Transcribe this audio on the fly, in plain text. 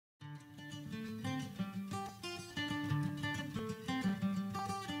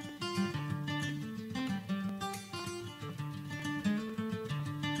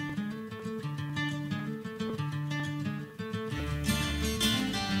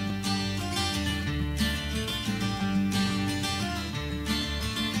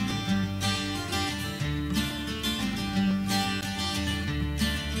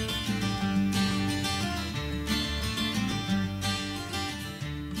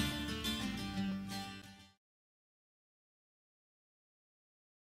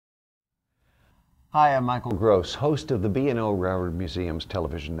Hi, I'm Michael Gross, host of the B&O Railroad Museum's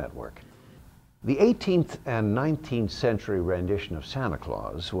television network. The 18th and 19th century rendition of Santa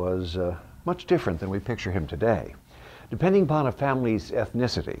Claus was much different than we picture him today. Depending upon a family's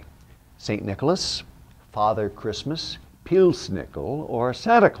ethnicity, St. Nicholas, Father Christmas, Pilsnickel, or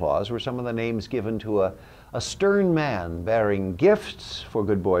Santa Claus were some of the names given to a stern man bearing gifts for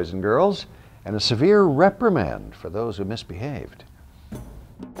good boys and girls and a severe reprimand for those who misbehaved.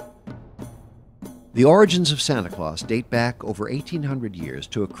 The origins of Santa Claus date back over 1,800 years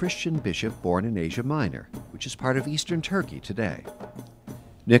to a Christian bishop born in Asia Minor, which is part of eastern Turkey today.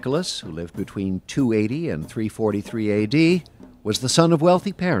 Nicholas, who lived between 280 and 343 AD, was the son of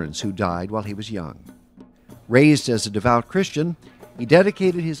wealthy parents who died while he was young. Raised as a devout Christian, he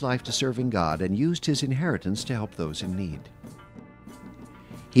dedicated his life to serving God and used his inheritance to help those in need.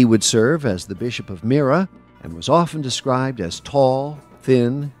 He would serve as the Bishop of Myra and was often described as tall,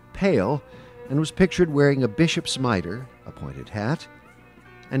 thin, pale, and was pictured wearing a bishop's mitre, a pointed hat,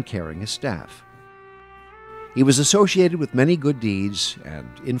 and carrying a staff. He was associated with many good deeds and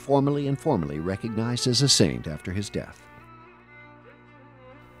informally and formally recognized as a saint after his death.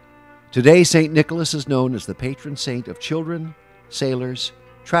 Today, St. Nicholas is known as the patron saint of children, sailors,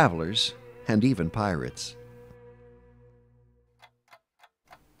 travelers, and even pirates.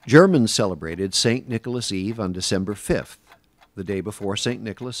 Germans celebrated St. Nicholas Eve on December 5th, the day before St.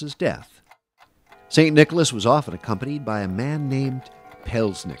 Nicholas's death. St. Nicholas was often accompanied by a man named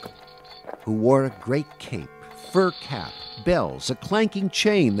Pilsnickel, who wore a great cape, fur cap, bells, a clanking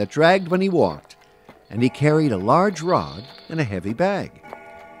chain that dragged when he walked, and he carried a large rod and a heavy bag.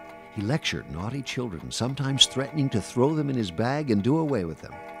 He lectured naughty children, sometimes threatening to throw them in his bag and do away with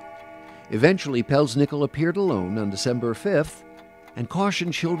them. Eventually, Pilsnickel appeared alone on December 5th and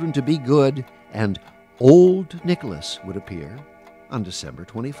cautioned children to be good, and Old Nicholas would appear on December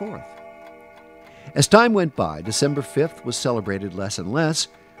 24th. As time went by, December 5th was celebrated less and less,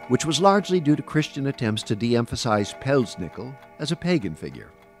 which was largely due to Christian attempts to de-emphasize Pilsnickel as a pagan figure.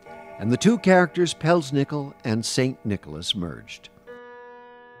 And the two characters, Pilsnickel and St. Nicholas, merged.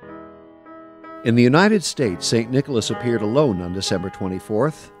 In the United States, St. Nicholas appeared alone on December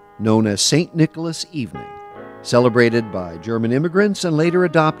 24th, known as St. Nicholas Evening, celebrated by German immigrants and later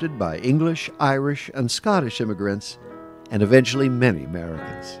adopted by English, Irish, and Scottish immigrants, and eventually many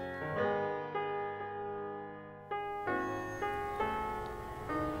Americans.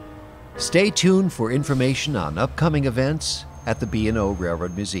 Stay tuned for information on upcoming events at the B&O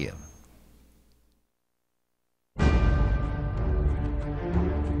Railroad Museum.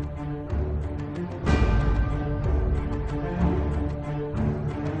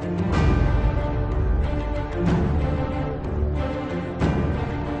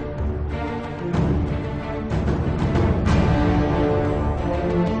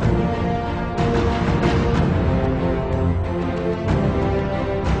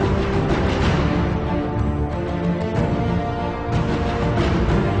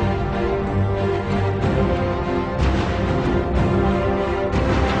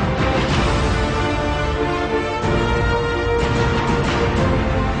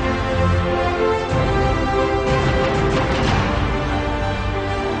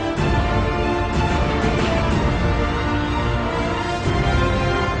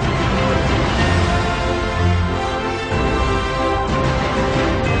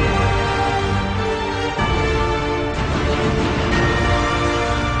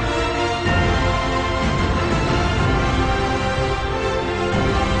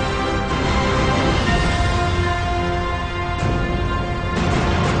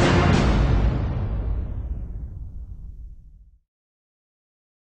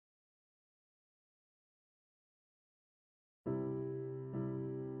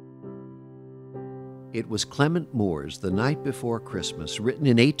 It was Clement Moore's The Night Before Christmas, written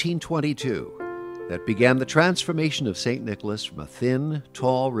in 1822, that began the transformation of St. Nicholas from a thin,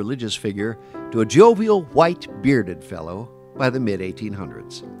 tall religious figure to a jovial, white, bearded fellow by the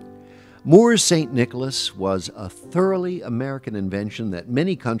mid-1800s. Moore's St. Nicholas was a thoroughly American invention that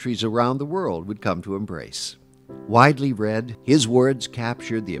many countries around the world would come to embrace. Widely read, his words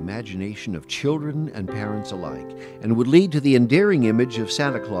captured the imagination of children and parents alike and would lead to the endearing image of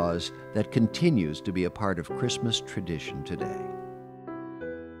Santa Claus that continues to be a part of Christmas tradition today.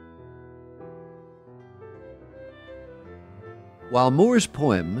 While Moore's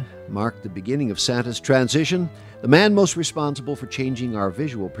poem marked the beginning of Santa's transition, the man most responsible for changing our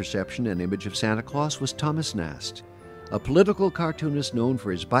visual perception and image of Santa Claus was Thomas Nast, a political cartoonist known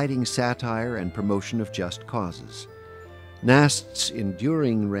for his biting satire and promotion of just causes. Nast's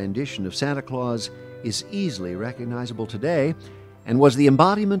enduring rendition of Santa Claus is easily recognizable today, and was the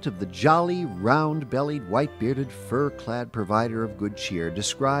embodiment of the jolly, round-bellied, white-bearded, fur-clad provider of good cheer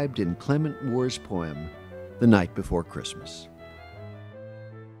described in Clement Moore's poem, The Night Before Christmas.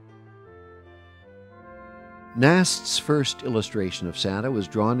 Nast's first illustration of Santa was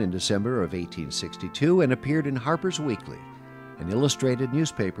drawn in December of 1862 and appeared in Harper's Weekly, an illustrated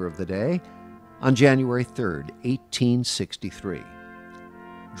newspaper of the day, on January 3, 1863.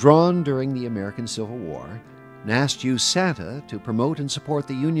 Drawn during the American Civil War, Nast used Santa to promote and support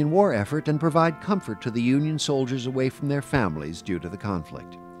the Union war effort and provide comfort to the Union soldiers away from their families due to the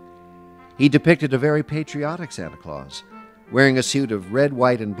conflict. He depicted a very patriotic Santa Claus, wearing a suit of red,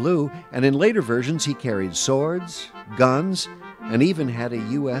 white, and blue, and in later versions he carried swords, guns, and even had a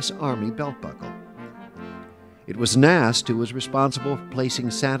U.S. Army belt buckle. It was Nast who was responsible for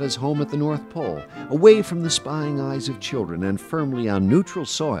placing Santa's home at the North Pole, away from the spying eyes of children and firmly on neutral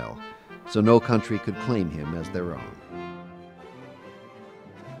soil, so no country could claim him as their own.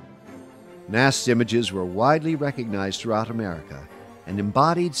 Nast's images were widely recognized throughout America and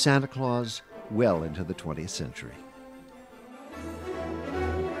embodied Santa Claus well into the 20th century.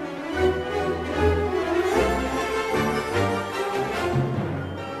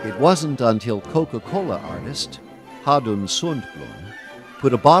 It wasn't until Coca-Cola artist Hadun Sundblom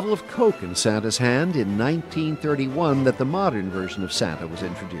put a bottle of Coke in Santa's hand in 1931 that the modern version of Santa was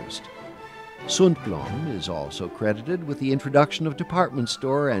introduced. Sundblom is also credited with the introduction of department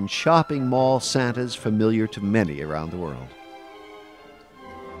store and shopping mall Santas familiar to many around the world.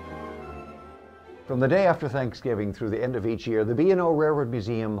 From the day after Thanksgiving through the end of each year, the B&O Railroad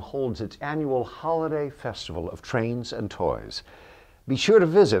Museum holds its annual holiday festival of trains and toys. Be sure to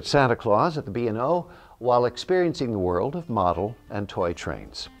visit Santa Claus at the B&O while experiencing the world of model and toy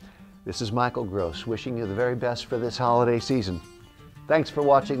trains. This is Michael Gross wishing you the very best for this holiday season. Thanks for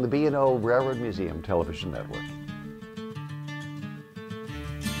watching the B&O Railroad Museum Television Network.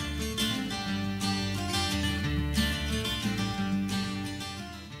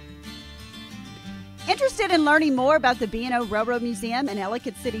 Interested in learning more about the B&O Railroad Museum in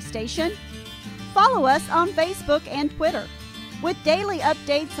Ellicott City Station? Follow us on Facebook and Twitter. With daily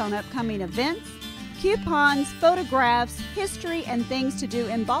updates on upcoming events, coupons, photographs, history, and things to do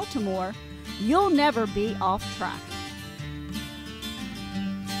in Baltimore, you'll never be off track.